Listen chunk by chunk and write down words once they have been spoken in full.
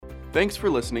Thanks for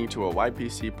listening to a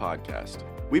YPC podcast.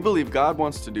 We believe God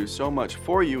wants to do so much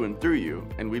for you and through you,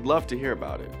 and we'd love to hear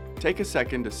about it. Take a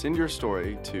second to send your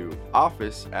story to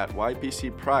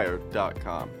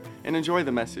office@ypcprior.com and enjoy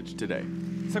the message today.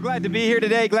 So glad to be here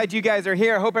today. Glad you guys are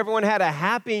here. I hope everyone had a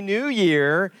happy new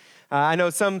year. I know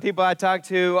some people I talked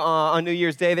to on New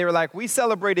Year's Day, they were like, we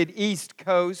celebrated East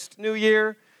Coast New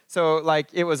Year. So like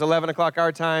it was 11 o'clock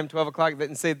our time, 12 o'clock,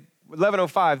 and say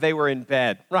 11:05, they were in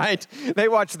bed, right? They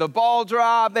watched the ball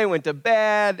drop, they went to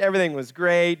bed, everything was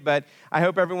great, but I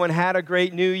hope everyone had a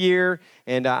great new year,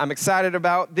 and I'm excited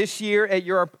about this year at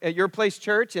your place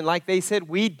church, and like they said,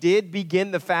 we did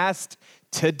begin the fast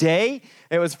today.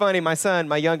 It was funny, my son,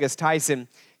 my youngest, Tyson,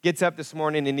 gets up this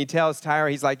morning and he tells Tyra,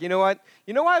 he's like, you know what?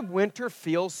 You know why winter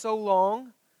feels so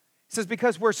long? He says,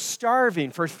 because we're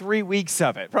starving for 3 weeks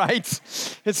of it, right?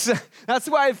 That's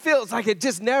why it feels like it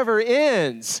just never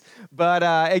ends. But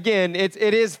again, it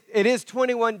is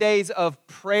 21 days of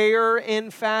prayer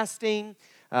and fasting.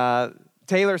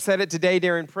 Taylor said it today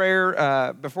during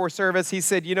prayer before service. He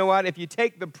said, you know what? If you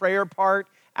take the prayer part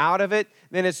out of it,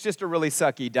 then it's just a really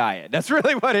sucky diet. That's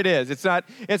really what it is. It's not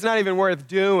even worth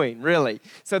doing, really.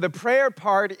 So the prayer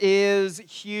part is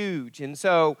huge. And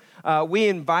so we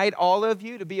invite all of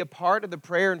you to be a part of the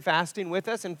prayer and fasting with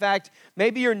us. In fact,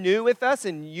 maybe you're new with us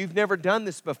and you've never done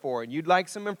this before and you'd like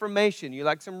some information, you'd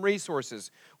like some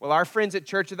resources. Well, our friends at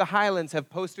Church of the Highlands have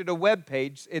posted a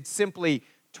webpage. It's simply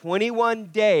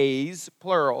 21 days,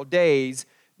 plural, days,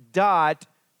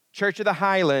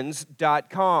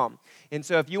 churchofthehighlands.com. And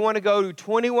so if you want to go to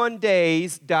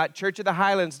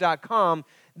 21days.churchofthehighlands.com,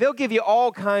 they'll give you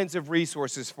all kinds of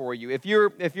resources for you. If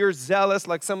you're zealous,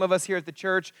 like some of us here at the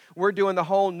church, we're doing the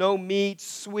whole no meat,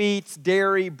 sweets,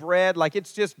 dairy, bread, like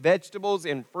it's just vegetables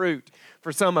and fruit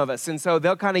for some of us. And so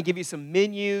they'll kind of give you some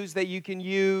menus that you can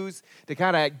use to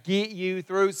kind of get you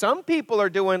through. Some people are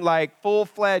doing like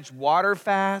full-fledged water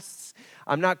fasts.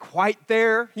 I'm not quite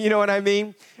there, you know what I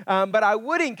mean? But I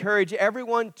would encourage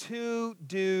everyone to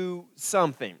do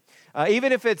something.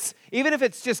 Even if it's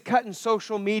just cutting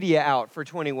social media out for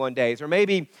 21 days, or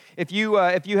maybe if you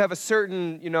have a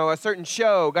certain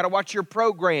show, got to watch your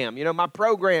program. You know, my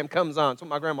program comes on. That's what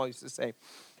my grandma used to say.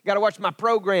 Got to watch my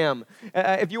program.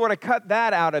 If you want to cut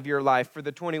that out of your life for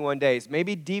the 21 days,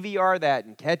 maybe DVR that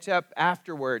and catch up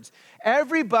afterwards.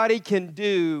 Everybody can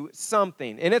do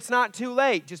something, and it's not too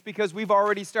late. Just because we've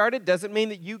already started doesn't mean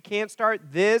that you can't start.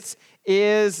 This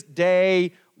is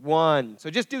day one.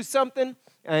 So just do something,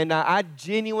 and I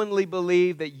genuinely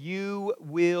believe that you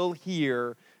will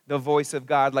hear the voice of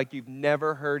God like you've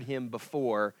never heard him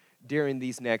before during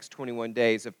these next 21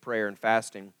 days of prayer and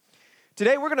fasting.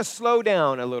 Today, we're going to slow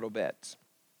down a little bit.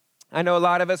 I know a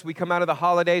lot of us, we come out of the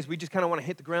holidays, we just kind of want to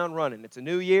hit the ground running. It's a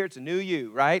new year, it's a new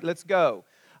you, right? Let's go.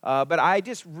 But I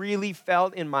just really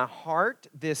felt in my heart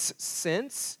this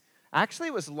sense. Actually,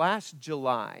 it was last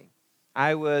July.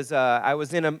 I was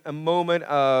in a moment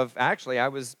of, I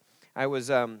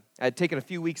had taken a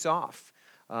few weeks off,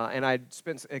 and I'd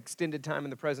spent extended time in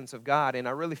the presence of God, and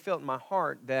I really felt in my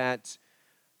heart that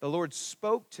the Lord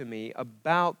spoke to me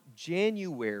about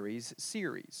January's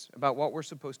series, about what we're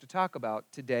supposed to talk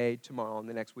about today, tomorrow, and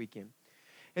the next weekend.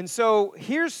 And so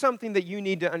here's something that you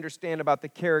need to understand about the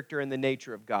character and the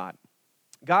nature of God.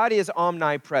 God is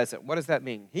omnipresent. What does that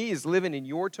mean? He is living in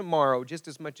your tomorrow just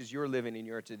as much as you're living in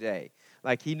your today.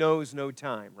 Like he knows no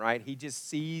time, right? He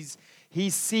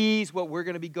sees what we're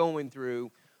going to be going through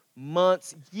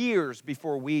months, years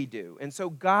before we do. And so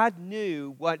God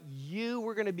knew what you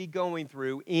were going to be going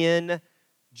through in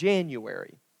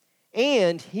January.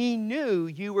 And he knew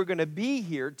you were going to be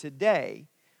here today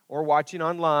or watching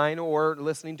online or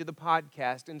listening to the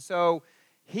podcast. And so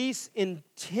he's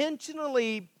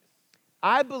intentionally,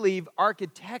 I believe,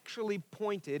 architecturally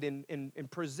pointed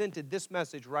and presented this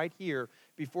message right here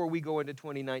before we go into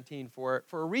 2019 for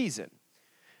a reason.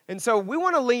 And so we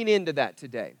want to lean into that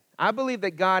today. I believe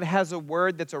that God has a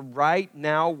word that's a right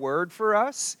now word for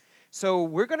us. So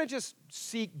we're going to just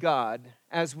seek God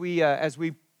as we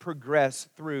progress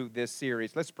through this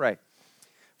series. Let's pray.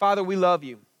 Father, we love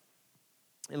you.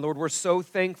 And Lord, we're so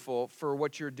thankful for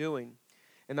what you're doing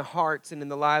in the hearts and in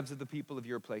the lives of the people of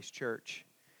your place church.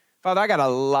 Father, I got a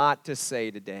lot to say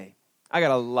today. I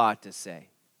got a lot to say.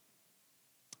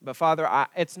 But Father,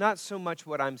 it's not so much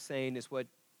what I'm saying as what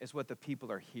the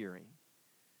people are hearing.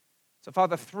 So,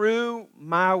 Father, through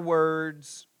my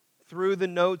words, through the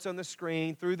notes on the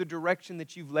screen, through the direction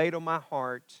that you've laid on my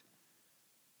heart,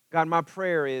 God, my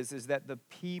prayer is that the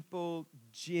people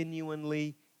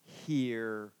genuinely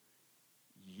hear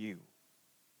you.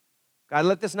 God,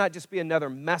 let this not just be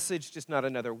another message, just not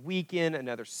another weekend,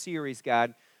 another series,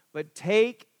 God, but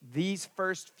take these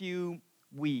first few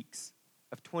weeks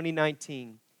of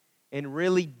 2019 and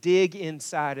really dig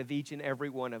inside of each and every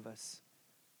one of us.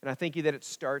 And I thank you that it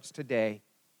starts today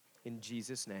in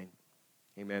Jesus' name.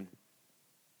 Amen.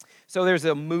 So there's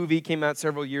a movie came out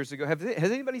several years ago.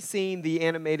 Has anybody seen the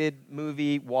animated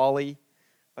movie WALL-E?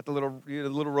 About the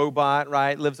little robot,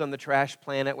 right? Lives on the trash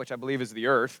planet, which I believe is the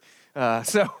Earth.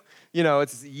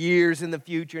 It's years in the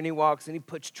future, and he walks and he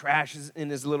puts trash in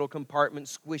his little compartment,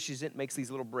 squishes it, makes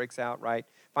these little bricks out, right?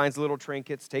 Finds little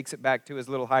trinkets, takes it back to his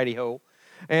little hidey hole.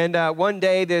 And one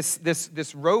day,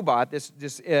 this robot, this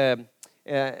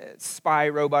spy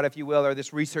robot, if you will, or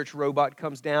this research robot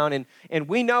comes down, and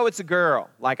we know it's a girl.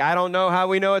 Like, I don't know how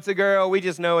we know it's a girl. We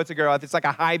just know it's a girl. It's like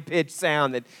a high-pitched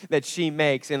sound that she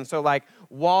makes. And so, like,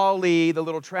 WALL-E, the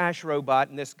little trash robot,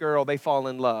 and this girl, they fall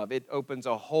in love. It opens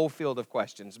a whole field of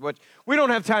questions, which we don't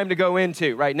have time to go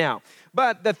into right now.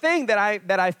 But the thing that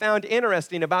I found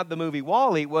interesting about the movie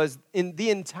WALL-E was the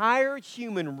entire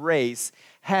human race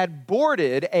had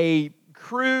boarded a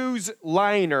cruise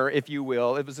liner, if you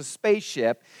will. It was a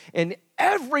spaceship, and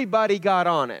everybody got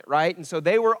on it, right? And so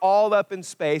they were all up in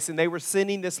space, and they were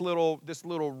sending this little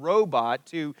robot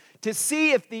to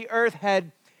see if the Earth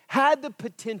had the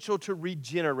potential to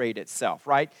regenerate itself,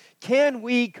 right? Can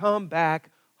we come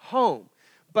back home?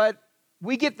 But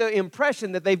we get the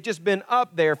impression that they've just been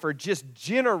up there for just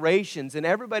generations, and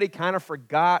everybody kind of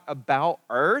forgot about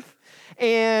Earth,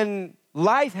 and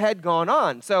life had gone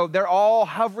on. So they're all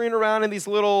hovering around in these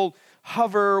little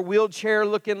hover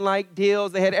wheelchair-looking like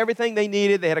deals. They had everything they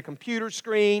needed. They had a computer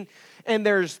screen, and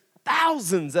there's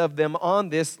thousands of them on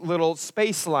this little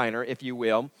space liner, if you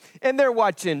will. And they're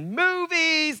watching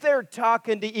movies. They're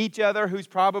talking to each other, who's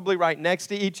probably right next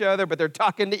to each other, but they're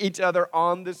talking to each other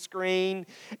on the screen.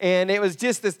 And it was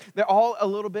just this, they're all a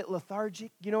little bit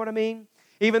lethargic, you know what I mean?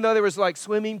 Even though there was like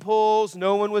swimming pools,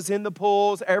 no one was in the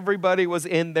pools. Everybody was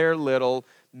in their little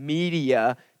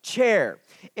media chair.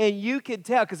 And you could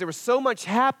tell, because there was so much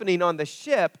happening on the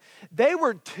ship, they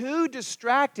were too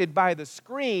distracted by the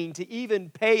screen to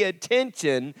even pay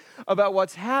attention about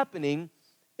what's happening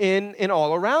in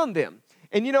all around them.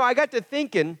 And I got to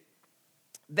thinking,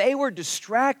 they were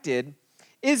distracted.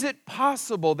 Is it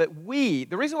possible that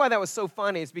the reason why that was so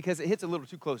funny is because it hits a little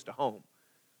too close to home.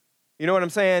 You know what I'm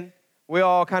saying? We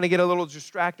all kind of get a little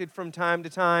distracted from time to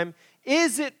time.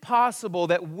 Is it possible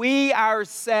that we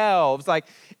ourselves,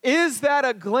 is that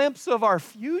a glimpse of our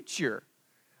future?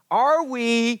 Are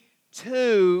we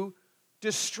too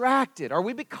distracted? Are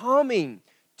we becoming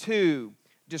too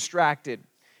distracted?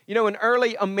 In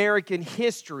early American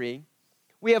history,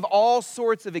 we have all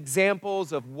sorts of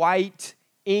examples of white,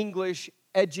 English,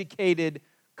 educated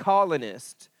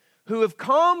colonists who have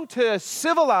come to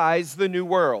civilize the new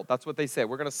world. That's what they said.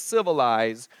 We're going to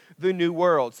civilize the new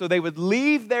world. So they would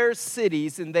leave their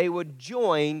cities and they would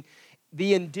join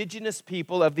the indigenous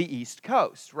people of the East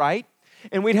Coast, right?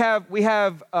 And we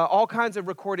have all kinds of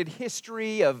recorded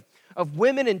history of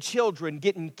women and children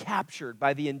getting captured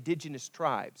by the indigenous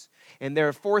tribes. And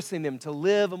they're forcing them to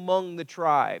live among the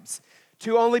tribes,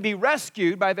 to only be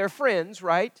rescued by their friends,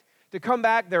 right? To come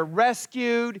back, they're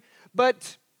rescued,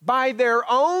 but by their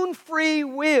own free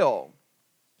will,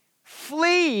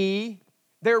 flee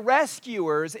their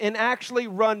rescuers and actually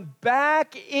run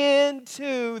back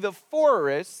into the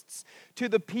forests to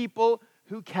the people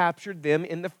who captured them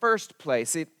in the first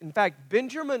place. In fact,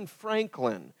 Benjamin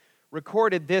Franklin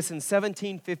recorded this in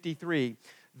 1753.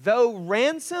 Though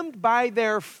ransomed by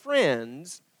their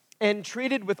friends and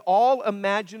treated with all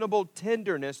imaginable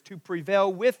tenderness to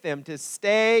prevail with them to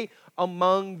stay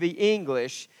among the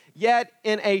English, yet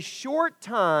in a short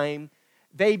time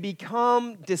they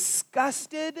become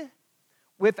disgusted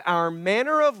with our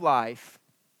manner of life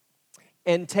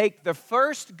and take the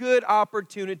first good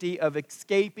opportunity of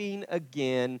escaping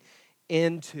again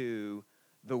into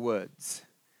the woods.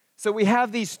 So we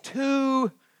have these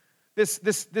two, this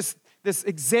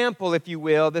example, if you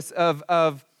will, this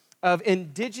of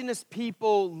indigenous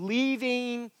people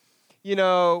leaving,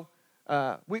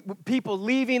 people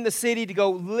leaving the city to go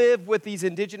live with these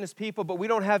indigenous people, but we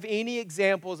don't have any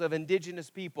examples of indigenous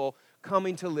people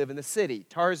coming to live in the city.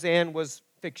 Tarzan was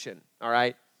fiction, all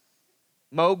right?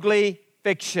 Mowgli,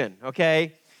 fiction,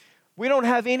 okay? We don't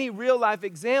have any real-life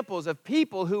examples of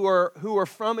people who are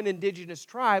from an indigenous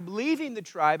tribe leaving the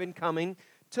tribe and coming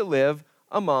to live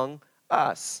among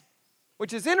us,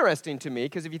 which is interesting to me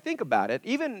because if you think about it,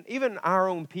 even our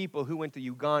own people who went to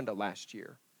Uganda last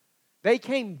year, they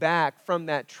came back from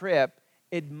that trip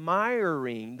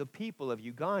admiring the people of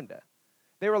Uganda.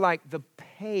 They were like, the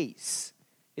pace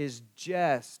is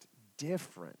just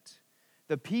different.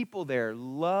 The people there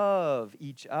love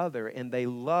each other and they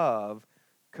love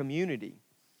community.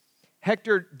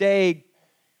 Hector de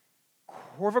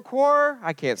Corvacore,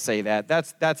 I can't say that,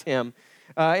 that's him.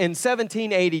 In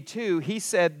 1782, he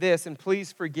said this, and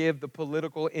please forgive the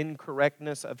political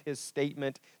incorrectness of his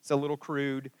statement. It's a little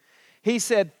crude. He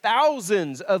said,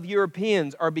 thousands of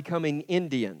Europeans are becoming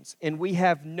Indians, and we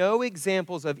have no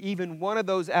examples of even one of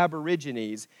those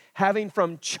aborigines having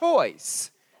from choice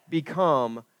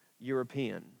become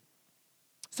European.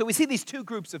 So we see these two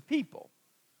groups of people,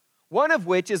 one of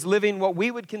which is living what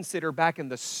we would consider back in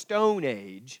the Stone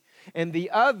Age, and the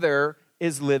other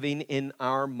is living in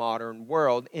our modern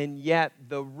world, and yet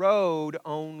the road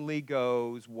only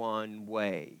goes one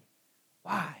way.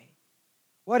 Why?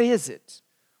 What is it?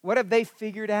 What have they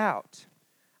figured out?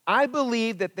 I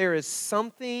believe that there is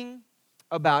something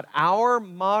about our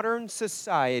modern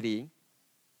society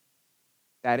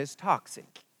that is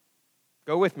toxic.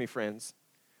 Go with me, friends.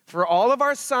 For all of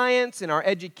our science and our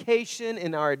education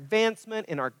and our advancement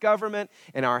in our government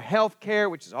and our health care,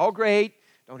 which is all great,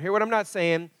 don't hear what I'm not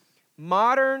saying,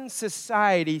 modern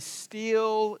society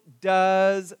still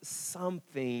does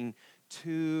something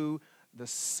to the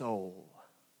soul.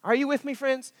 Are you with me,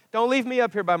 friends? Don't leave me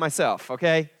up here by myself,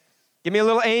 okay? Give me a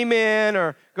little amen,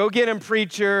 or go get him,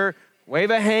 preacher.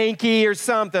 Wave a hanky or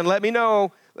something. Let me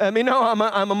know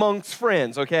I'm amongst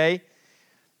friends, okay?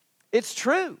 It's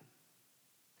true.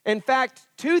 In fact,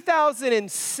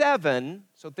 2007,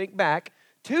 so think back,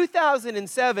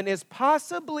 2007 is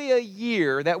possibly a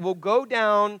year that will go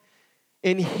down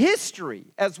in history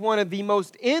as one of the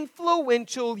most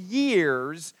influential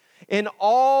years in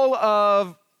all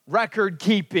of record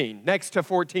keeping, next to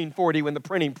 1440 when the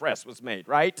printing press was made,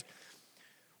 right?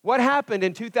 What happened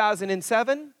in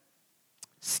 2007?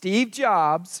 Steve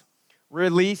Jobs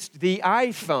released the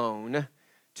iPhone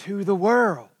to the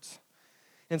world.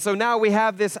 And so now we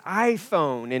have this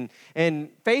iPhone, and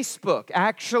Facebook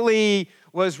actually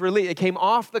was released. It came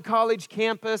off the college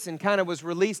campus and kind of was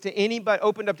released to anybody,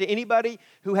 opened up to anybody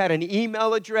who had an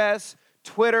email address.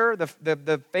 Twitter,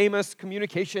 the famous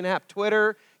communication app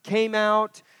Twitter, came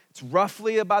out. It's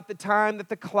roughly about the time that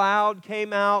the cloud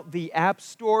came out, the App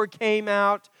Store came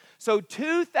out. So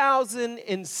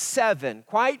 2007,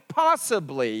 quite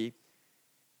possibly,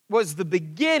 was the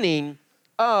beginning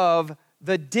of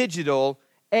the digital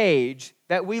age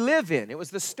that we live in. It was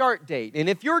the start date. And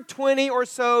if you're 20 or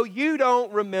so, you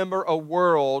don't remember a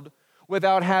world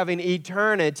without having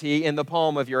eternity in the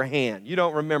palm of your hand. You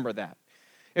don't remember that.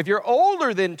 If you're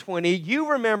older than 20,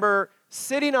 you remember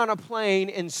sitting on a plane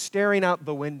and staring out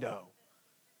the window.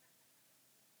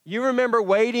 You remember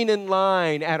waiting in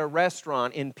line at a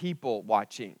restaurant and people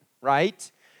watching,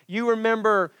 right? You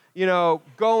remember,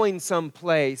 going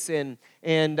someplace and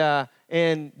they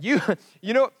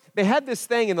had this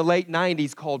thing in the late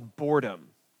 90s called boredom.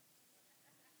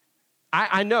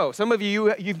 I know, some of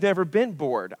you've never been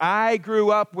bored. I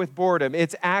grew up with boredom.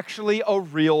 It's actually a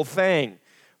real thing.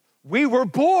 We were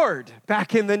bored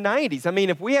back in the 90s. I mean,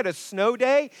 if we had a snow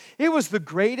day, it was the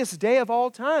greatest day of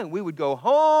all time. We would go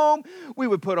home. We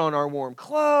would put on our warm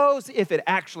clothes. If it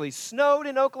actually snowed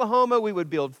in Oklahoma, we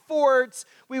would build forts.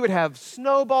 We would have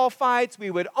snowball fights. We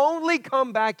would only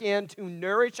come back in to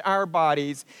nourish our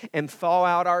bodies and thaw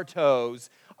out our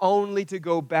toes, only to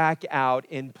go back out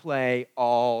and play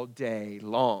all day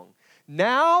long.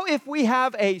 Now, if we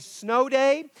have a snow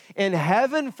day, and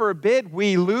heaven forbid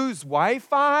we lose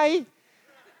Wi-Fi,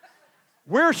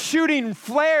 we're shooting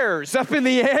flares up in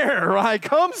the air, like,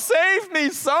 come save me,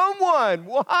 someone.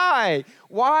 Why?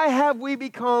 Why have we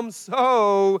become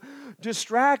so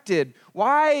distracted?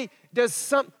 We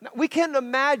can't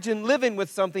imagine living with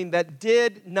something that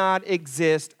did not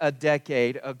exist a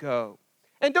decade ago.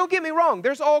 And don't get me wrong,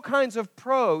 there's all kinds of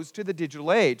pros to the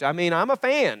digital age. I mean, I'm a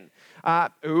fan.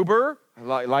 Uber,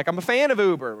 I'm a fan of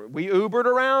Uber. We Ubered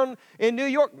around in New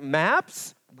York.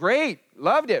 Maps, great,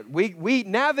 loved it. We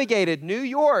navigated New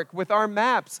York with our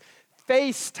maps.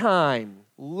 FaceTime,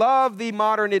 love the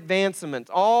modern advancements.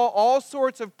 All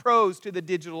sorts of pros to the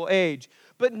digital age.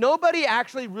 But nobody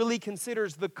actually really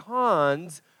considers the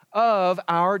cons of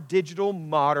our digital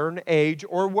modern age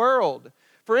or world.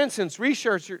 For instance,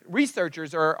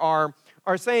 researchers are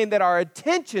saying that our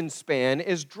attention span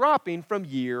is dropping from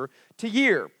year to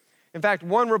year. In fact,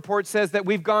 one report says that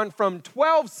we've gone from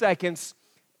 12 seconds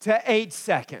to 8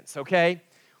 seconds, okay?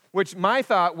 Which my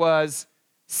thought was,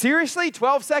 seriously,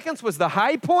 12 seconds was the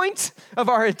high point of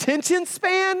our attention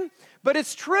span? But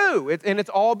it's true, and it's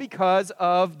all because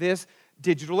of this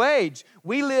digital age.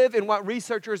 We live in what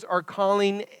researchers are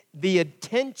calling the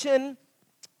attention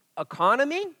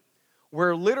economy,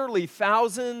 where literally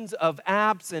thousands of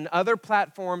apps and other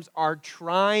platforms are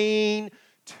trying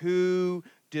to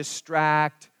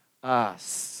distract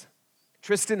us.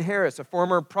 Tristan Harris, a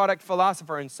former product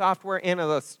philosopher and software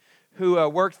analyst who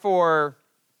worked for,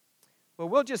 well,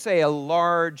 we'll just say a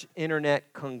large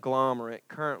internet conglomerate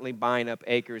currently buying up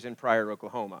acres in Pryor,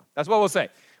 Oklahoma. That's what we'll say.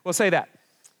 We'll say that.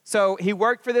 So he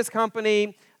worked for this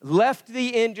company, left the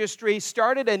industry,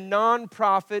 started a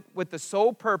nonprofit with the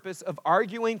sole purpose of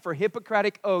arguing for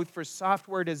Hippocratic oath for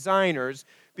software designers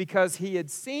because he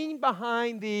had seen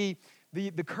behind the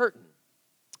curtain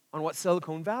on what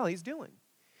Silicon Valley is doing.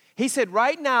 He said,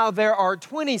 right now there are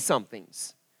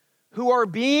 20-somethings who are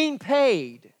being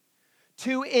paid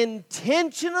to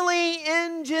intentionally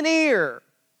engineer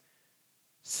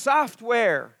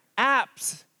software,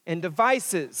 apps, and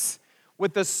devices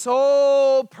with the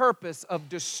sole purpose of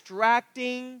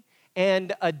distracting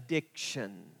and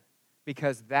addiction,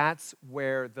 because that's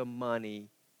where the money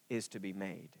is to be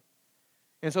made.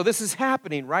 And so this is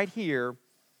happening right here,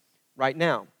 right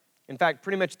now. In fact,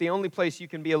 pretty much the only place you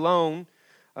can be alone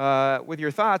with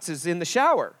your thoughts is in the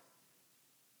shower.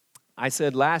 I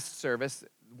said last service,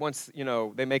 once,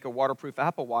 they make a waterproof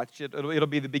Apple Watch, it'll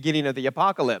be the beginning of the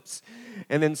apocalypse.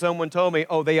 And then someone told me,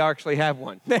 oh, they actually have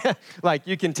one. Like,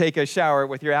 you can take a shower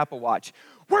with your Apple Watch.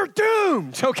 We're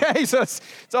doomed, okay? So it's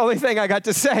the only thing I got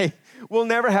to say. We'll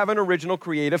never have an original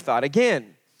creative thought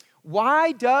again.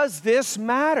 Why does this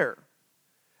matter?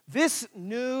 This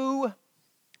new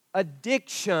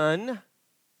addiction,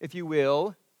 if you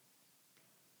will,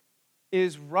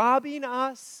 is robbing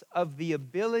us of the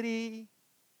ability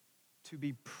to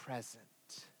be present.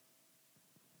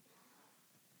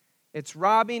 It's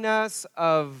robbing us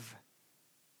of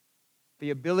the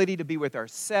ability to be with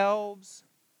ourselves.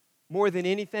 More than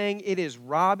anything, it is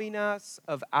robbing us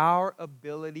of our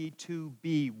ability to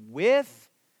be with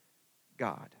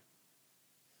God.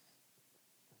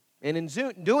 And in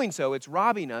doing so, it's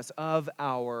robbing us of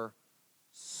our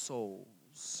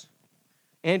souls.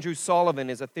 Andrew Sullivan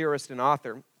is a theorist and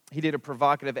author. He did a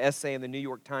provocative essay in the New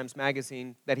York Times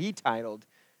Magazine that he titled,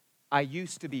 I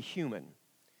Used to Be Human,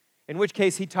 in which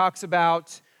case he talks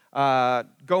about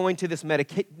going to this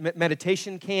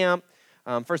meditation camp.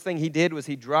 First thing he did was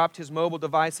he dropped his mobile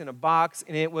device in a box,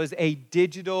 and it was a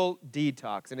digital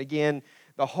detox. And again,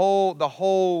 the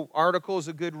whole article is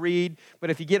a good read, but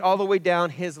if you get all the way down,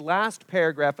 his last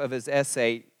paragraph of his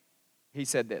essay, he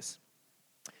said this: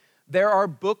 there are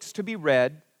books to be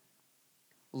read,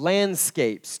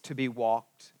 landscapes to be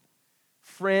walked,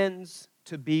 friends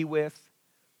to be with,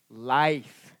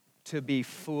 life to be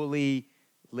fully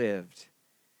lived.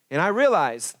 And I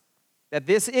realize that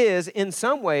this is, in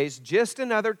some ways, just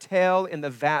another tale in the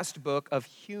vast book of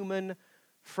human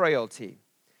frailty.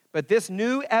 But this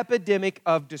new epidemic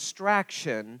of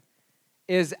distraction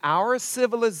is our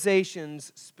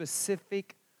civilization's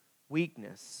specific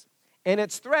weakness. And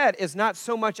its threat is not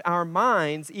so much our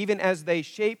minds, even as they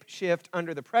shape-shift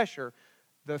under the pressure.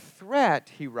 The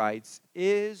threat, he writes,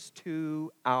 is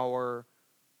to our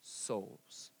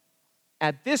souls.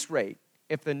 At this rate,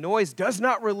 if the noise does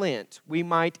not relent, we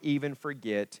might even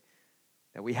forget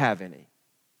that we have any.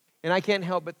 And I can't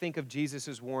help but think of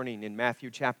Jesus' warning in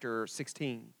Matthew chapter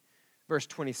 16, verse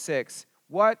 26.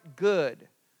 What good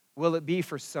will it be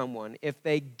for someone if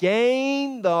they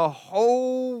gain the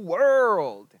whole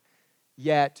world,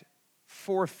 yet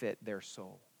forfeit their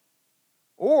soul?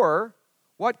 Or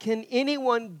what can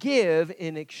anyone give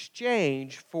in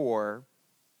exchange for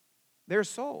their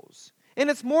souls? And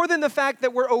it's more than the fact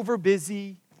that we're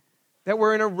overbusy, that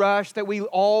we're in a rush, that we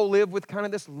all live with kind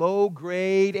of this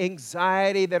low-grade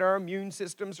anxiety, that our immune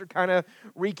systems are kind of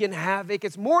wreaking havoc.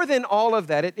 It's more than all of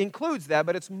that. It includes that,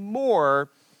 but it's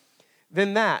more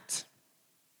than that.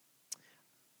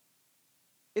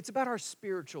 It's about our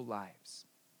spiritual lives.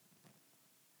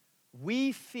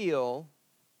 We feel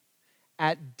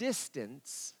at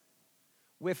distance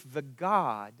with the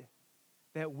God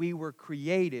that we were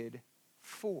created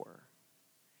for.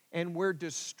 And we're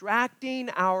distracting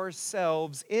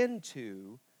ourselves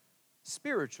into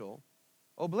spiritual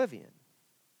oblivion.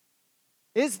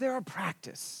 Is there a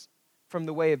practice from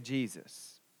the way of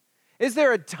Jesus? Is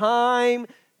there a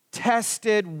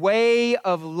time-tested way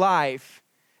of life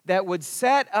that would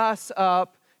set us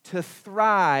up to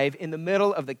thrive in the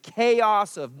middle of the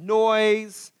chaos of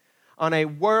noise, on a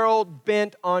world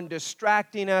bent on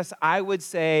distracting us? I would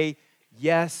say,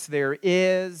 yes, there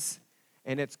is,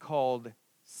 and it's called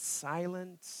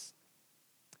silence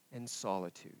and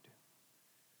solitude.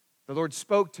 The Lord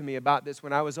spoke to me about this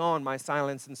when I was on my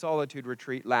silence and solitude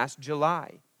retreat last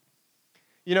July.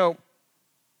 You know,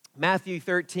 Matthew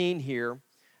 13 here,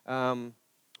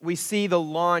 we see the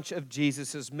launch of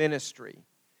Jesus' ministry.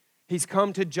 He's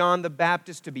come to John the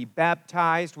Baptist to be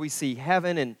baptized. We see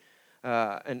heaven and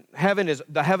and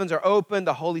the heavens are open.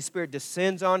 The Holy Spirit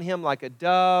descends on him like a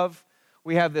dove.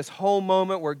 We have this whole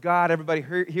moment where everybody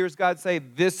hears God say,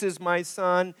 "This is my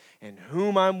Son, in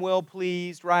whom I'm well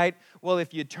pleased," right? Well,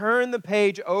 if you turn the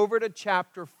page over to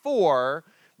chapter 4,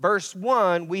 verse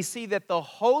 1, we see that the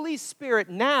Holy Spirit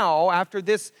now, after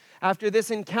this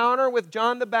encounter with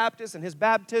John the Baptist and his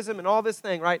baptism and all this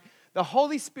thing, right? The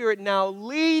Holy Spirit now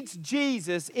leads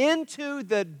Jesus into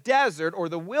the desert or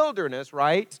the wilderness,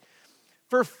 right?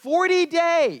 For 40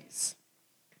 days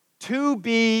to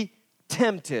be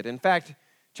tempted. In fact,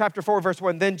 chapter 4, verse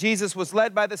 1, then Jesus was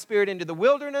led by the Spirit into the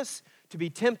wilderness to be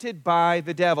tempted by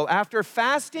the devil. After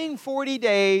fasting 40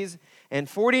 days and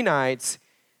 40 nights,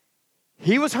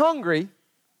 he was hungry.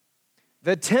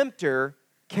 The tempter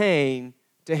came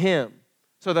to him.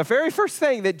 So the very first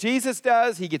thing that Jesus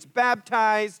does, he gets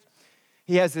baptized.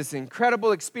 He has this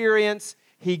incredible experience.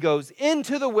 He goes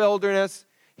into the wilderness.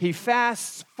 He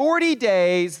fasts 40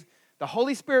 days. The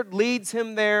Holy Spirit leads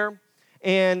him there.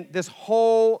 And this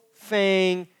whole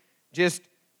thing just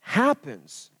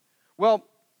happens. Well,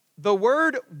 the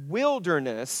word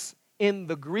wilderness in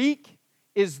the Greek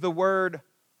is the word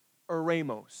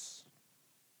eremos.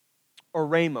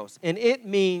 Eremos. And it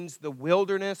means the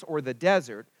wilderness or the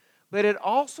desert, but it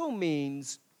also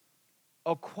means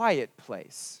a quiet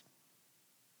place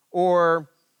or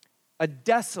a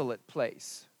desolate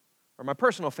place, or my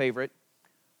personal favorite,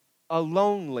 a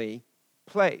lonely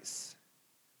place.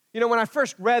 You know, when I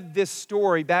first read this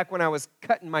story back when I was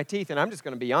cutting my teeth, and I'm just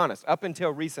going to be honest, up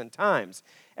until recent times,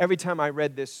 every time I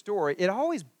read this story, it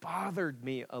always bothered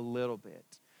me a little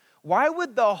bit. Why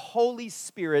would the Holy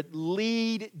Spirit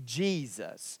lead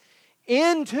Jesus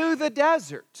into the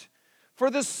desert for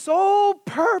the sole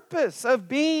purpose of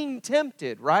being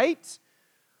tempted, right?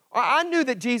 I knew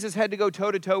that Jesus had to go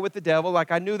toe-to-toe with the devil.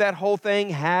 Like, I knew that whole thing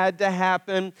had to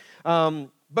happen.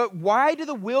 But why to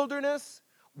the wilderness?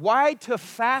 Why to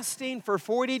fasting for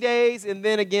 40 days and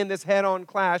then again this head-on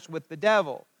clash with the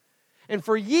devil? And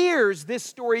for years, this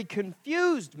story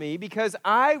confused me because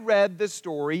I read the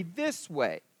story this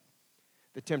way.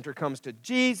 The tempter comes to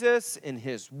Jesus in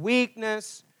his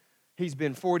weakness. He's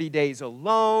been 40 days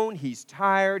alone. He's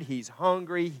tired. He's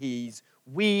hungry. He's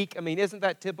weak. I mean, isn't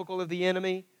that typical of the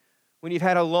enemy? When you've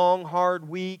had a long, hard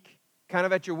week, kind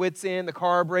of at your wits' end, the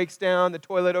car breaks down, the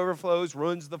toilet overflows,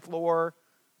 ruins the floor,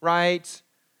 right?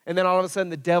 And then all of a sudden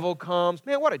the devil comes.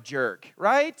 Man, what a jerk,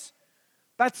 right?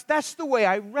 That's the way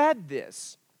I read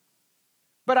this.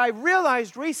 But I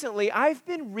realized recently I've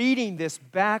been reading this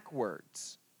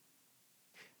backwards.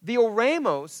 The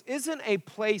eremos isn't a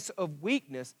place of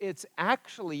weakness. It's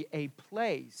actually a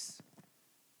place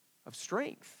of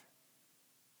strength.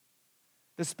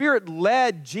 The Spirit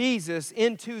led Jesus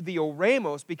into the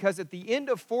eremos because at the end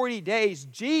of 40 days,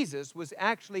 Jesus was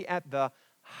actually at the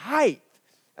height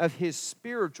of his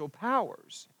spiritual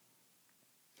powers.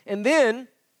 And then,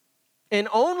 and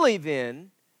only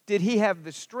then, did he have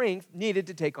the strength needed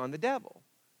to take on the devil.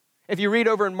 If you read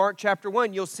over in Mark chapter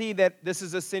 1, you'll see that this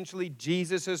is essentially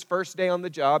Jesus' first day on the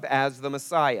job as the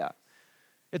Messiah.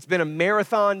 It's been a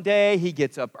marathon day. He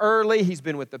gets up early. He's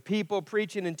been with the people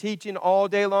preaching and teaching all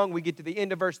day long. We get to the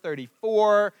end of verse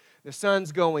 34. The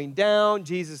sun's going down.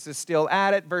 Jesus is still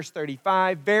at it. Verse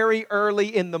 35, very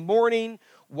early in the morning,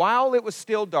 while it was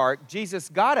still dark, Jesus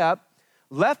got up,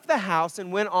 left the house,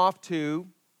 and went off to,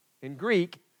 in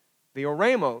Greek, the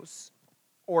eremos,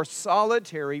 or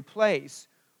solitary place,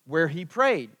 where he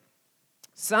prayed.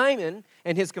 Simon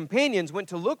and his companions went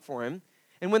to look for him,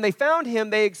 and when they found him,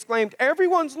 they exclaimed,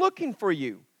 "Everyone's looking for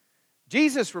you."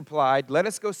 Jesus replied, "Let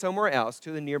us go somewhere else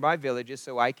to the nearby villages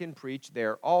so I can preach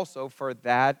there also, for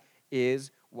that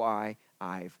is why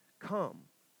I've come."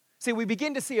 See, we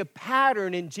begin to see a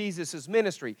pattern in Jesus'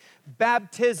 ministry.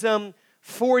 Baptism,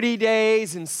 40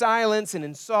 days in silence and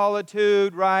in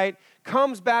solitude, right?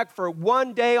 Comes back for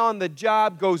one day on the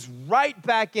job, goes right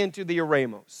back into the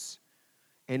eremos.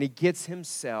 And he gets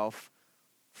himself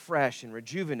fresh and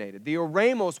rejuvenated. The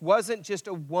eremos wasn't just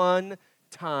a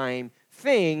one-time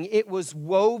thing. It was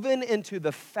woven into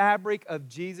the fabric of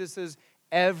Jesus'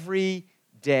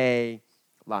 everyday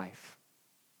life.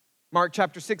 Mark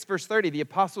chapter 6, verse 30, the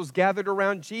apostles gathered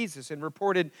around Jesus and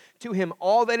reported to him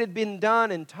all that had been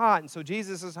done and taught. And so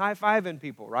Jesus is high-fiving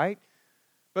people, right?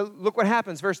 But look what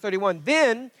happens, verse 31.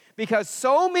 Then, because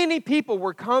so many people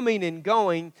were coming and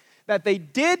going, that they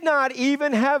did not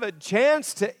even have a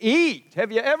chance to eat.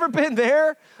 Have you ever been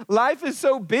there? Life is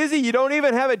so busy, you don't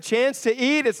even have a chance to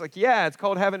eat. It's like, yeah, it's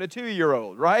called having a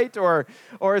 2-year-old, right? Or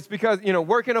it's because,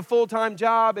 working a full-time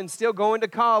job and still going to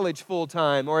college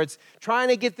full-time. Or it's trying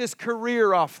to get this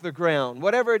career off the ground.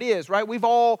 Whatever it is, right? We've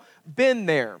all been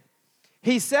there.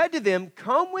 He said to them,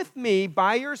 "Come with me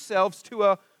by yourselves to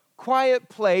a quiet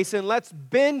place and let's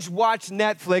binge watch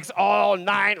Netflix all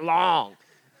night long."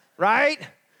 Right?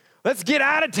 Let's get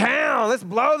out of town. Let's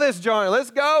blow this joint. Let's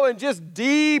go and just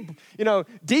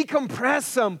decompress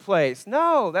someplace.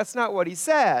 No, that's not what he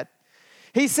said.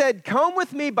 He said, "Come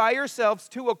with me by yourselves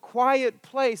to a quiet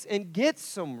place and get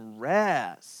some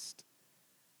rest."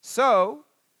 So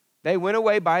they went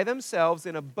away by themselves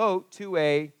in a boat to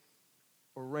a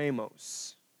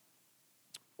Oramos,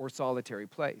 or solitary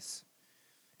place.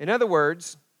 In other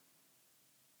words,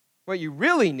 what you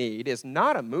really need is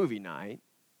not a movie night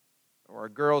or a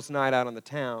girls' night out on the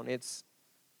town. It's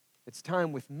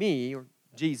time with me, or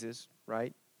Jesus,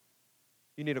 right?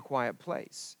 You need a quiet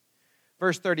place.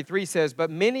 Verse 33 says, "But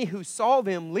many who saw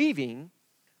them leaving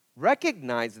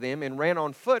recognized them and ran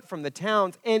on foot from the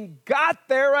towns and got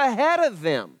there ahead of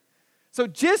them." So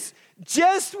just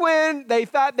when they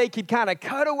thought they could kind of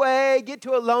cut away, get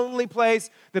to a lonely place,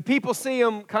 the people see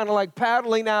them kind of like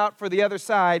paddling out for the other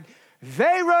side.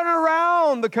 They run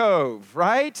around the cove,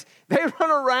 right? They run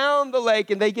around the lake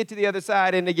and they get to the other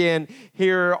side, and again,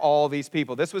 here are all these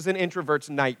people. This was an introvert's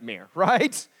nightmare,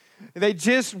 right? They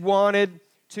just wanted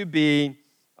to be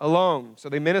alone. So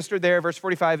they ministered there. Verse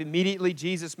 45, immediately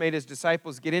Jesus made his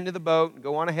disciples get into the boat and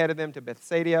go on ahead of them to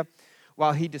Bethsaida.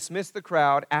 While he dismissed the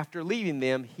crowd, after leaving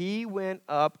them, he went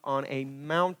up on a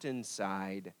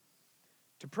mountainside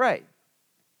to pray.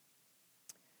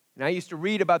 And I used to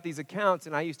read about these accounts,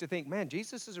 and I used to think, man,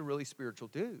 Jesus is a really spiritual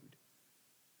dude.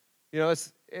 You know,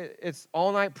 it's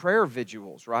all-night prayer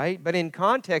vigils, right? But in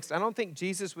context, I don't think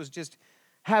Jesus was just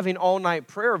having all-night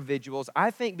prayer vigils.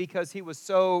 I think because he was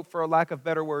so, for a lack of a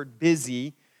better word,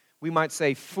 busy, we might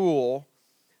say full,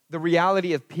 the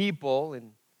reality of people,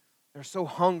 and they're so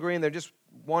hungry, and they're just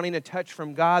wanting a touch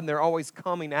from God, and they're always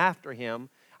coming after him.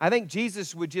 I think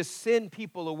Jesus would just send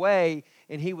people away,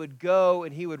 and he would go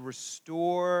and he would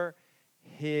restore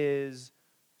his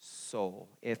soul.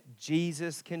 If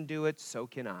Jesus can do it, so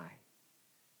can I.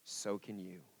 So can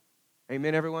you.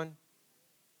 Amen, everyone?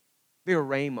 The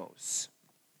Oramos.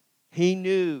 He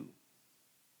knew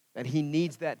that he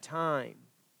needs that time,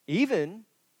 even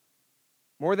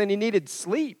more than he needed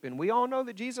sleep. And we all know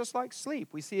that Jesus likes sleep.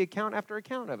 We see account after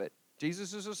account of it.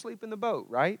 Jesus is asleep in the boat,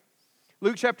 right?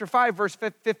 Luke chapter 5, verse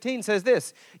 15 says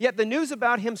this, "Yet the news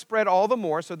about him spread all the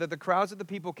more, so that the crowds of the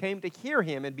people came to hear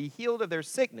him and be healed of their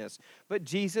sickness. But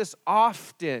Jesus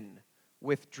often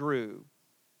withdrew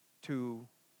to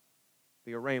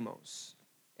the Oramos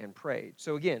and prayed."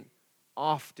 So again,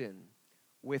 often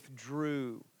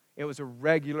withdrew. It was a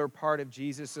regular part of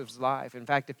Jesus' life. In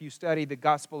fact, if you study the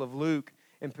Gospel of Luke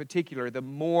in particular, the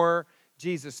more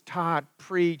Jesus taught,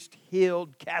 preached,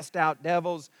 healed, cast out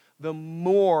devils, the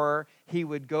more he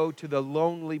would go to the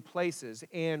lonely places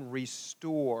and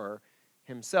restore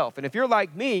himself. And if you're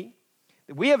like me,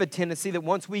 we have a tendency that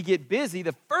once we get busy,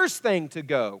 the first thing to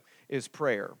go is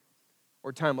prayer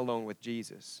or time alone with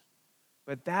Jesus.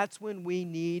 But that's when we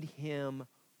need him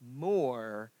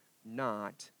more,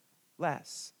 not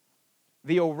less.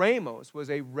 The Oramos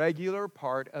was a regular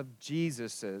part of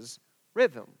Jesus'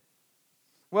 rhythm.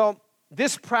 Well,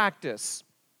 this practice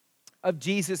of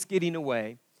Jesus getting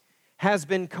away has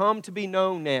been come to be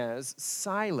known as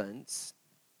silence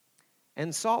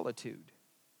and solitude.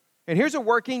 And here's a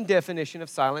working definition of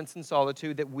silence and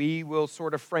solitude that we will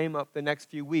sort of frame up the next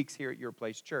few weeks here at Your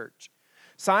Place Church.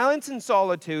 Silence and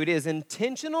solitude is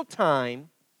intentional time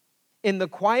in the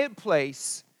quiet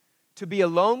place to be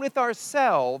alone with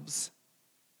ourselves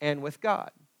and with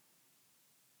God.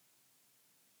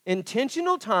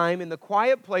 Intentional time in the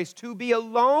quiet place to be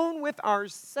alone with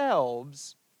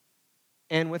ourselves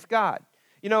and with God.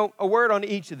 You know, a word on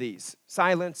each of these,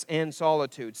 silence and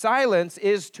solitude. Silence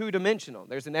is two-dimensional.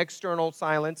 There's an external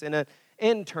silence and an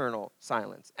internal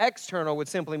silence. External would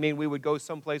simply mean we would go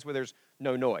someplace where there's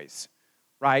no noise,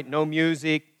 right? No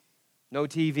music, no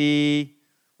TV.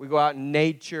 We go out in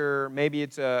nature. Maybe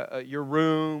it's your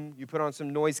room. You put on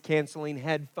some noise-canceling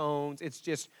headphones.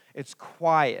 It's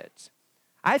quiet.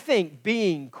 I think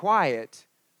being quiet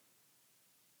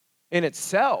in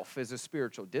itself is a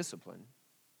spiritual discipline.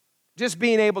 Just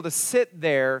being able to sit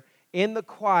there in the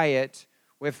quiet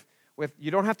with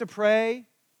you don't have to pray,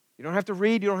 you don't have to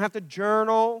read, you don't have to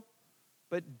journal,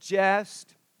 but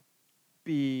just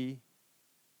be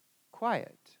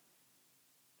quiet.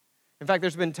 In fact,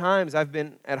 there's been times I've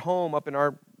been at home up in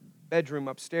our bedroom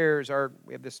upstairs.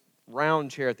 We have this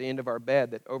round chair at the end of our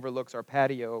bed that overlooks our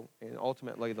patio and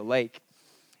ultimately the lake.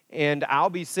 And I'll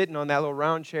be sitting on that little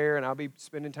round chair, and I'll be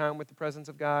spending time with the presence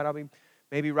of God. I'll be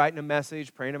maybe writing a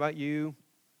message, praying about you.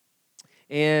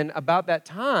 And about that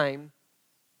time,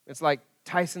 it's like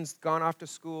Tyson's gone off to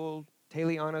school.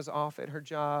 Taliana's off at her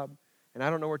job. And I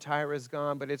don't know where Tyra's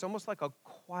gone, but it's almost like a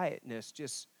quietness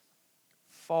just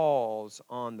falls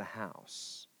on the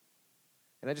house.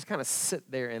 And I just kind of sit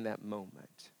there in that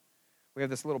moment. We have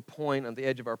this little point on the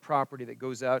edge of our property that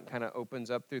goes out and kind of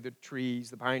opens up through the trees,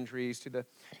 the pine trees, to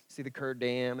see the Kerr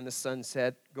Dam and the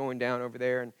sunset going down over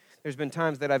there. And there's been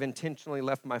times that I've intentionally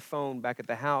left my phone back at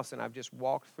the house and I've just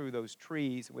walked through those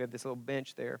trees. We have this little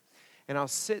bench there. And I'll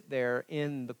sit there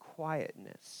in the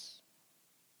quietness.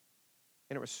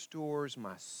 And it restores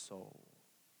my soul.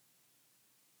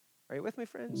 Are you with me,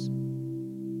 friends?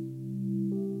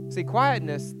 See,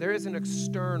 quietness, there is an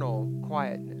external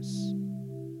quietness.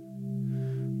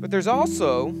 But there's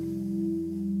also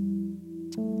an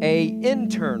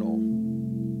internal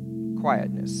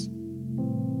quietness.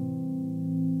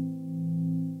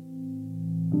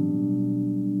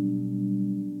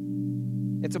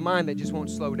 It's a mind that just won't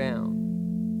slow down.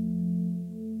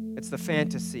 It's the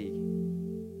fantasy,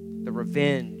 the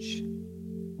revenge,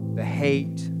 the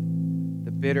hate,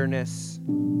 the bitterness.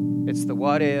 It's the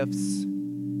what ifs.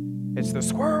 It's the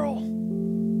squirrel.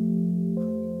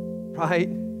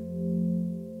 Right?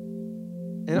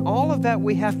 And all of that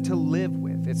we have to live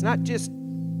with. It's not just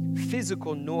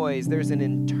physical noise, there's an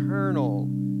internal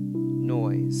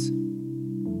noise.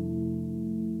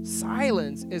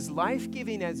 Silence, as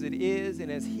life-giving as it is and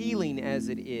as healing as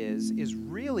it is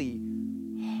really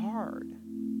hard.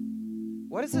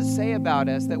 What does it say about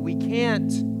us that we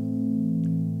can't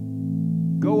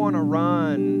go on a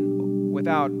run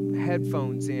without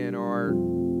headphones in or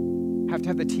have to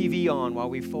have the TV on while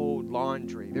we fold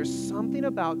laundry? There's something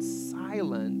about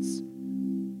silence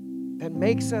that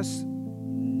makes us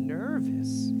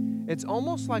nervous. It's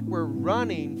almost like we're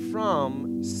running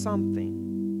from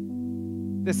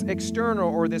something, this external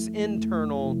or this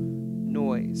internal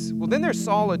noise. Well, then there's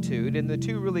solitude, and the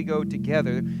two really go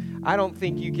together. I don't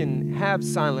think you can have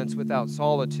silence without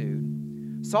solitude.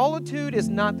 Solitude is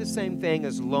not the same thing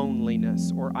as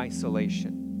loneliness or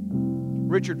isolation.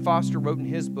 Richard Foster wrote in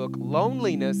his book,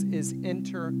 loneliness is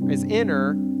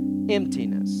inner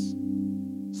emptiness.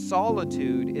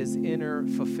 Solitude is inner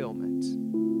fulfillment.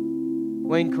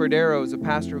 Wayne Cordero is a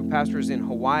pastor who pastors in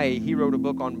Hawaii. He wrote a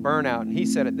book on burnout, and he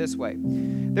said it this way: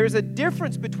 there's a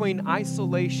difference between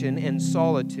isolation and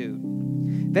solitude.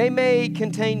 They may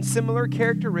contain similar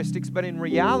characteristics, but in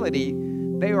reality,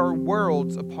 they are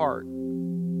worlds apart.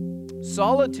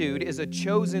 Solitude is a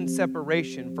chosen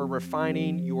separation for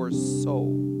refining your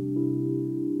soul.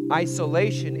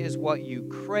 Isolation is what you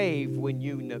crave when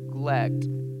you neglect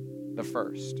the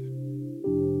first.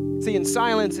 See, in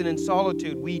silence and in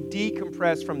solitude, we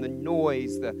decompress from the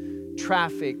noise, the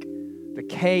traffic, the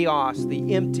chaos,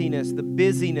 the emptiness, the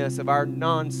busyness of our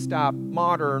nonstop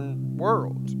modern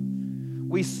world.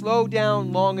 We slow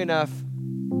down long enough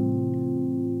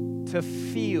to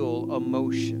feel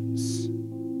emotions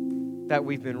that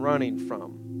we've been running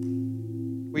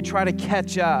from. We try to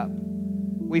catch up.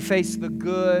 We face the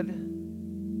good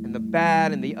and the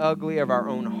bad and the ugly of our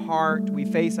own heart. We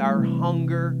face our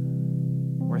hunger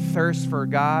or thirst for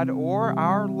God, or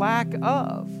our lack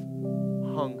of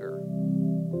hunger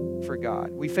for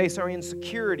God. We face our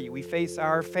insecurity. We face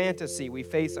our fantasy. We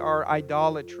face our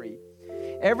idolatry.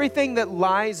 Everything that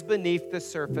lies beneath the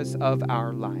surface of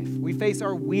our life. We face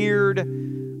our weird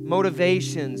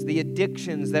motivations, the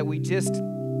addictions that we just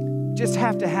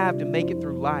have to make it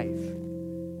through life.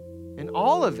 And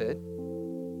all of it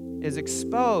is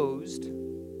exposed,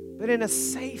 but in a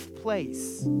safe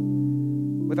place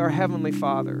with our Heavenly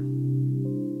Father.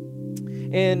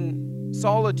 In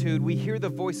solitude, we hear the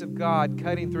voice of God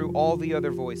cutting through all the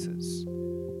other voices.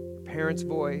 Your parents'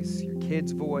 voice, your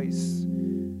kid's voice,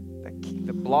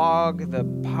 the blog, the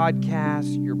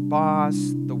podcast, your boss,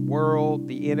 the world,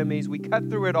 the enemies. We cut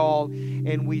through it all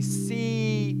and we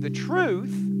see the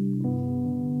truth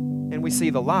and we see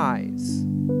the lies.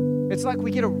 It's like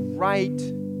we get a right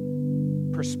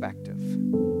perspective.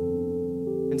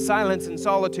 In silence and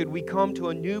solitude, we come to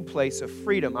a new place of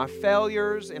freedom. Our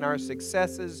failures and our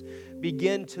successes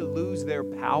begin to lose their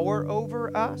power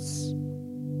over us,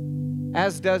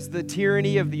 as does the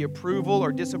tyranny of the approval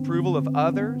or disapproval of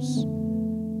others.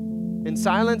 In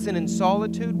silence and in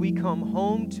solitude, we come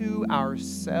home to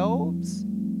ourselves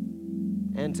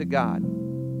and to God.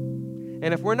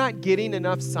 And if we're not getting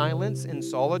enough silence and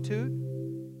solitude,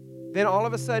 then all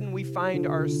of a sudden we find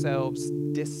ourselves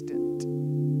distant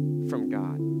from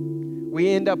God. We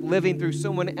end up living through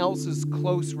someone else's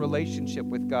close relationship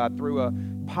with God through a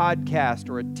podcast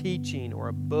or a teaching or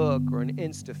a book or an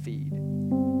Insta feed.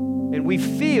 And we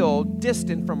feel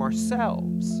distant from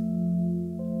ourselves.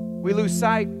 We lose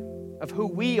sight of who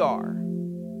we are.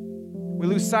 We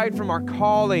lose sight from our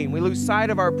calling. We lose sight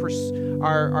of our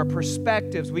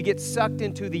perspectives. We get sucked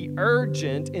into the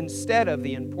urgent instead of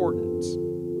the important.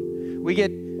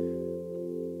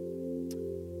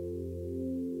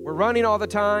 We're running all the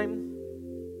time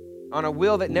on a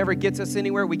wheel that never gets us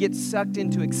anywhere. We get sucked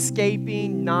into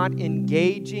escaping, not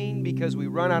engaging, because we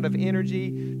run out of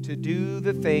energy to do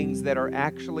the things that are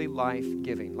actually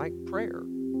life-giving, like prayer,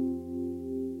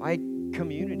 like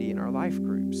community in our life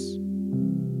groups,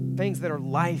 things that are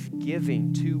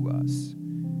life-giving to us.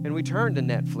 And we turn to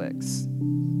Netflix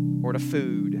or to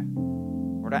food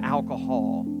or to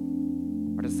alcohol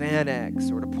or to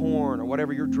Xanax or to porn or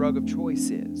whatever your drug of choice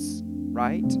is,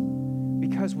 right?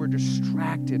 Because we're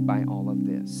distracted by all of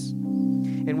this.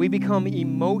 And we become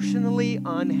emotionally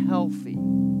unhealthy.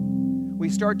 We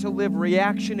start to live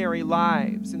reactionary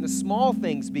lives, and the small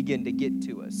things begin to get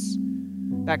to us.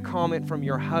 That comment from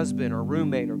your husband or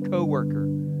roommate or coworker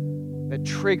that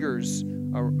triggers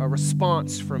a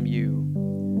response from you,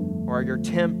 or your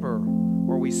temper,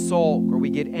 or we sulk, or we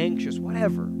get anxious,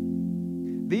 whatever.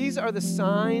 These are the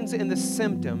signs and the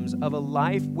symptoms of a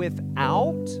life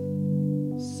without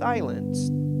silence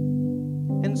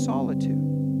and solitude.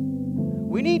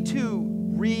 We need to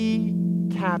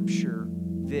recapture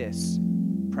this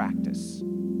practice.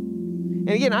 And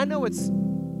again, I know it's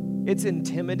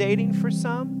intimidating for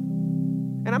some.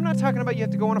 And I'm not talking about you have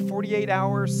to go on a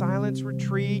 48-hour silence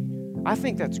retreat. I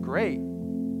think that's great.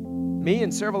 Me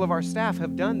and several of our staff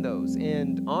have done those.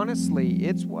 And honestly,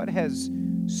 it's what has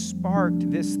sparked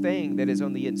this thing that is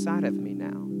on the inside of me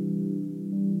now.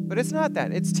 But it's not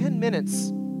that. It's 10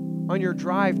 minutes on your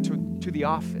drive to the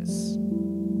office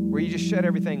where you just shut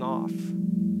everything off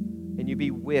and you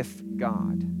be with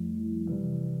God.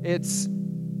 It's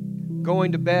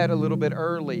going to bed a little bit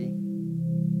early,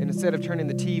 and instead of turning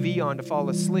the TV on to fall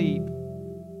asleep,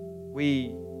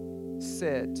 we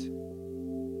sit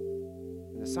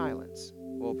in the silence.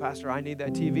 Well, Pastor, I need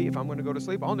that TV. If I'm going to go to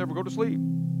sleep, I'll never go to sleep.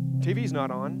 TV's not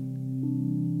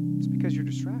on. It's because you're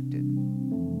distracted.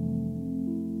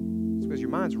 It's because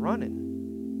your mind's running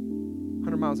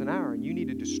 100 miles an hour, and you need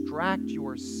to distract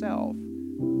yourself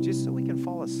just so we can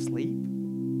fall asleep.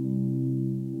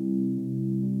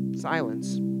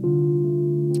 Silence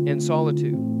and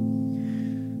solitude.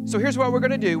 So here's what we're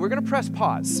going to do. We're going to press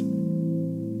pause.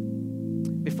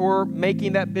 Before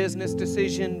making that business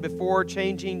decision, before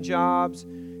changing jobs,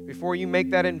 before you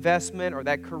make that investment or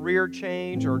that career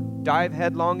change or dive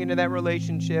headlong into that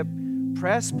relationship,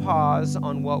 press pause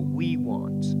on what we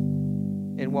want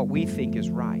and what we think is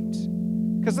right.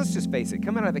 Because let's just face it,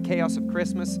 coming out of the chaos of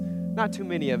Christmas, not too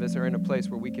many of us are in a place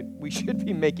where we should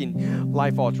be making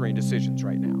life-altering decisions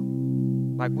right now.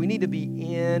 Like, we need to be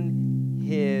in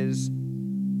His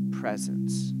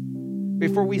presence.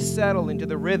 Before we settle into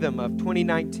the rhythm of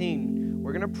 2019,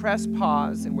 we're going to press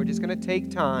pause and we're just going to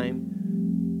take time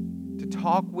to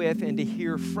talk with and to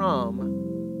hear from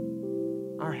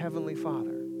our Heavenly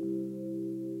Father,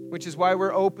 which is why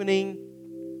we're opening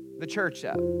the church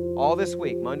up all this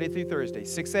week, Monday through Thursday,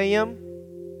 6 a.m.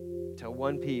 till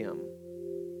 1 p.m.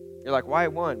 You're like, why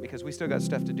 1? Because we still got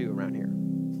stuff to do around here.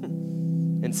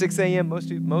 And 6 a.m.,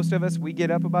 most of us, we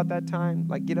get up about that time,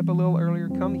 like get up a little earlier,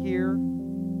 come here.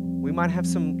 We might have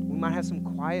some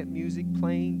quiet music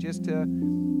playing just to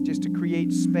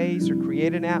create space or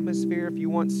create an atmosphere. If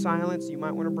you want silence, you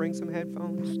might want to bring some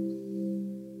headphones.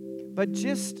 But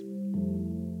just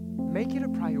make it a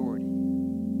priority.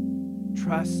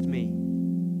 Trust me.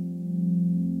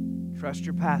 Trust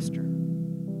your pastor.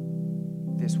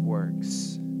 This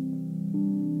works.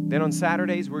 Then on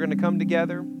Saturdays, we're going to come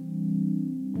together.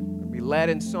 We'll be led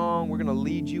in song. We're going to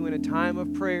lead you in a time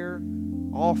of prayer.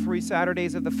 All 3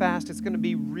 Saturdays of the fast. It's going to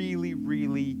be really,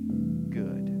 really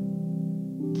good.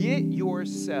 Get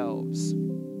yourselves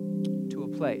to a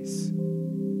place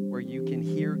where you can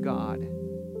hear God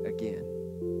again.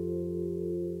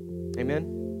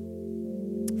 Amen.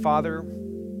 Father,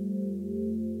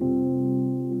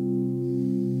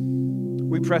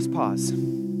 we press pause.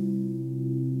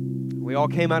 We all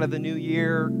came out of the new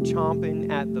year chomping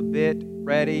at the bit,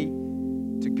 ready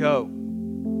to go,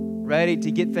 ready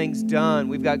to get things done.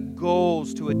 We've got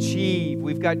goals to achieve.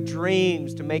 We've got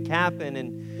dreams to make happen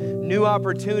and new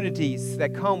opportunities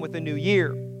that come with the new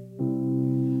year.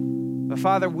 But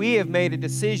Father, we have made a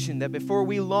decision that before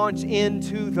we launch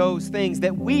into those things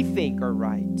that we think are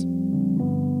right,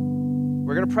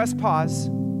 we're going to press pause.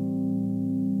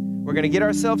 We're going to get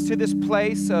ourselves to this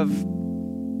place of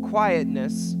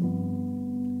quietness.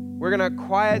 We're going to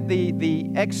quiet the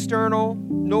external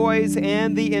noise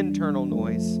and the internal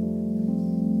noise.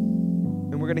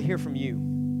 And we're going to hear from you.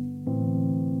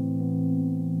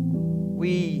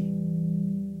 We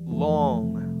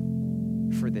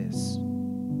long for this.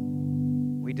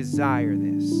 We desire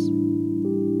this.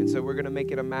 And so we're going to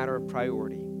make it a matter of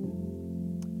priority.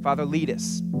 Father, lead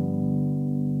us.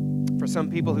 For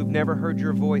some people who've never heard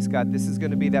your voice, God, this is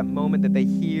going to be that moment that they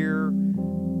hear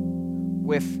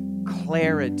with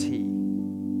clarity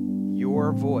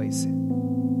your voice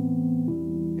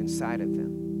inside of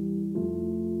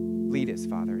them. Lead us,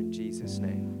 Father, in Jesus'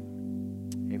 name.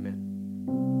 Amen.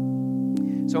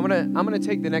 So I'm gonna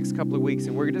take the next couple of weeks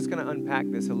and we're just gonna unpack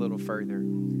this a little further.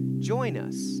 Join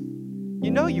us.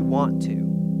 You know you want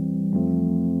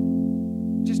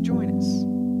to. Just join us.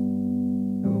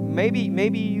 Maybe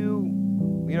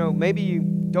you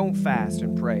don't fast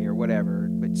and pray or whatever,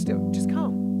 but still, just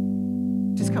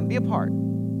come. Just come, be a part.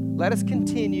 Let us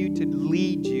continue to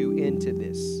lead you into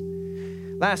this.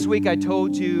 Last week, I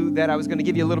told you that I was going to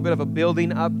give you a little bit of a building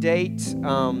update.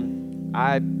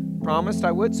 I promised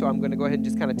I would, so I'm going to go ahead and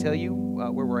just kind of tell you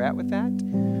where we're at with that.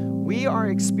 We are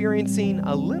experiencing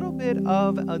a little bit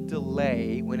of a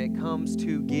delay when it comes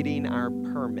to getting our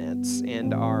permits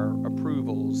and our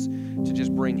approvals to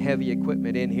just bring heavy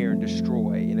equipment in here and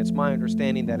destroy. And it's my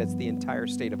understanding that it's the entire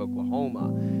state of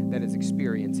Oklahoma that is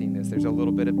experiencing this. There's a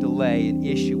little bit of delay in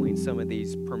issuing some of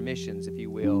these permissions, if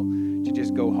you will, to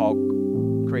just go hog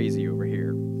crazy over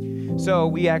here. So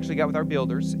we actually got with our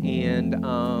builders and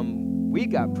we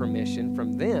got permission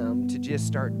from them to just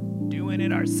start doing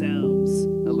it ourselves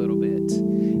a little bit.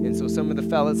 And so some of the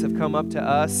fellas have come up to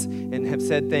us and have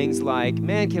said things like,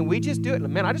 man, can we just do it?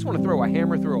 Man, I just want to throw a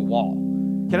hammer through a wall.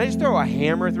 Can I just throw a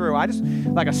hammer through?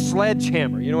 Like a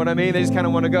sledgehammer, you know what I mean? They just kind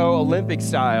of want to go Olympic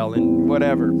style and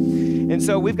whatever. And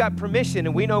so we've got permission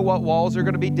and we know what walls are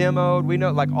going to be demoed. We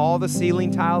know like all the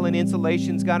ceiling tile and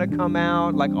insulation's got to come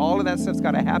out. Like all of that stuff's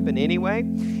got to happen anyway.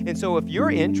 And so if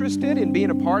you're interested in being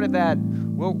a part of that,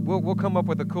 we'll come up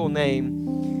with a cool name.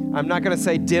 I'm not going to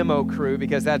say demo crew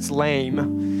because that's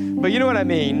lame, but you know what I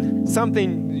mean?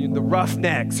 Something, the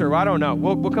Roughnecks, or I don't know.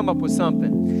 We'll come up with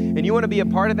something. And you want to be a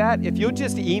part of that? If you'll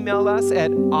just email us at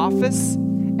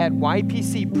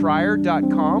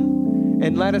office@ypcprior.com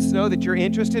and let us know that you're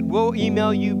interested, we'll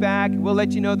email you back. We'll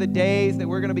let you know the days that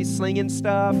we're going to be slinging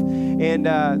stuff. And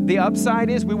the upside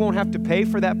is we won't have to pay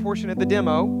for that portion of the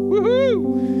demo.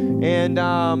 Woohoo! And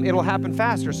it'll happen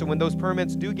faster. So when those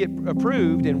permits do get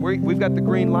approved and we've got the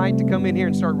green light to come in here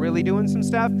and start really doing some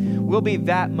stuff, we'll be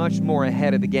that much more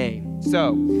ahead of the game.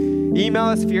 So email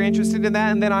us if you're interested in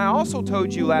that. And then I also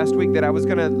told you last week that I was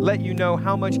going to let you know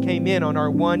how much came in on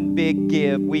our One Big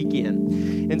Give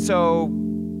weekend. And so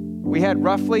we had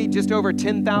roughly just over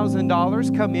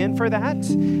 $10,000 come in for that.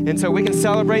 And so we can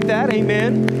celebrate that.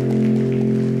 Amen.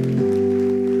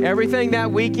 Everything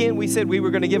that weekend we said we were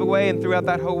going to give away, and throughout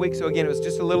that whole week, so again, it was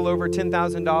just a little over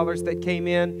 $10,000 that came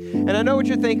in. And I know what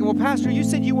you're thinking, well, Pastor, you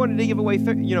said you wanted to give away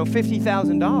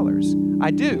 $50,000.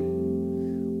 I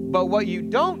do. But what you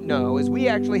don't know is we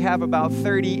actually have about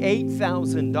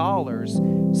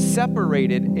 $38,000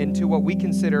 separated into what we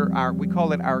consider we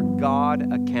call it our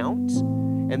God account.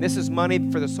 And this is money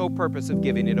for the sole purpose of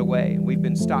giving it away. And we've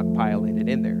been stockpiling it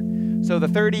in there. So the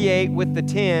 38 with the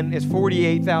 10 is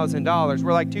 $48,000.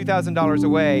 We're like $2,000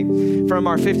 away from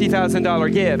our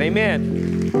 $50,000 give.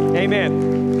 Amen. Amen.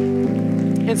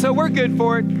 And so we're good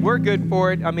for it. We're good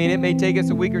for it. I mean, it may take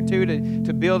us a week or two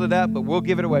to build it up, but we'll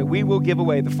give it away. We will give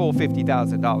away the full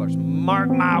 $50,000. Mark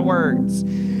my words.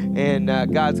 And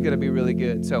God's going to be really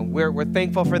good. So we're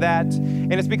thankful for that.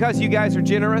 And it's because you guys are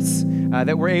generous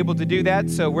that we're able to do that.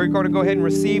 So we're going to go ahead and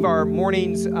receive our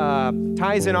morning's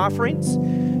tithes and offerings.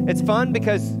 It's fun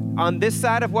because on this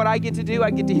side of what I get to do,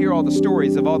 I get to hear all the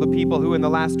stories of all the people who in the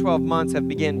last 12 months have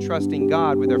begun trusting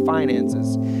God with their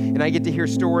finances. And I get to hear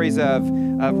stories of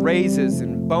raises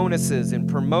and bonuses and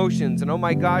promotions. And oh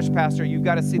my gosh, Pastor, you've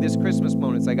got to see this Christmas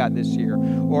bonus I got this year.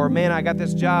 Or man, I got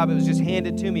this job. It was just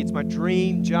handed to me. It's my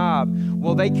dream job.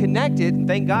 Well, they connected, and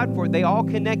thank God for it. They all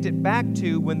connected back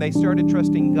to when they started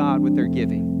trusting God with their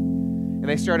giving. And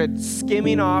they started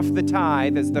skimming off the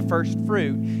tithe as the first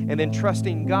fruit and then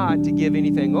trusting God to give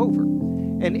anything over.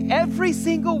 And every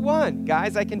single one,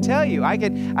 guys, I can tell you, I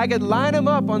could line them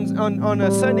up on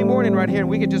a Sunday morning right here and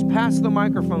we could just pass the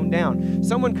microphone down.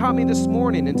 Someone called me this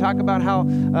morning and talked about how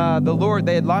the Lord,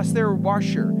 they had lost their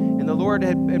washer and the Lord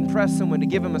had impressed someone to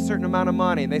give them a certain amount of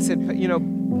money. And they said,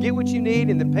 get what you need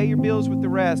and then pay your bills with the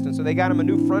rest. And so they got them a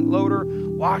new front loader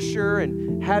washer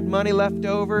and had money left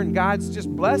over, and God's just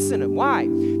blessing them. Why?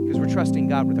 Because we're trusting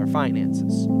God with our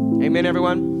finances. Amen,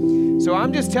 everyone? So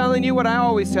I'm just telling you what I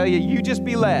always tell you. You just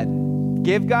be led.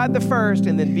 Give God the first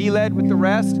and then be led with the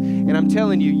rest. And I'm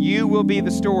telling you, you will be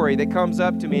the story that comes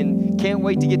up to me and can't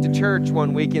wait to get to church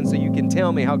one weekend so you can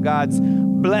tell me how God's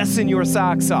blessing your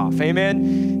socks off.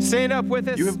 Amen. Stand up with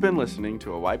us. You have been listening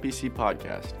to a YPC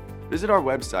podcast. Visit our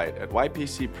website at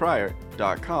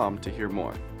ypcprior.com to hear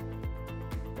more.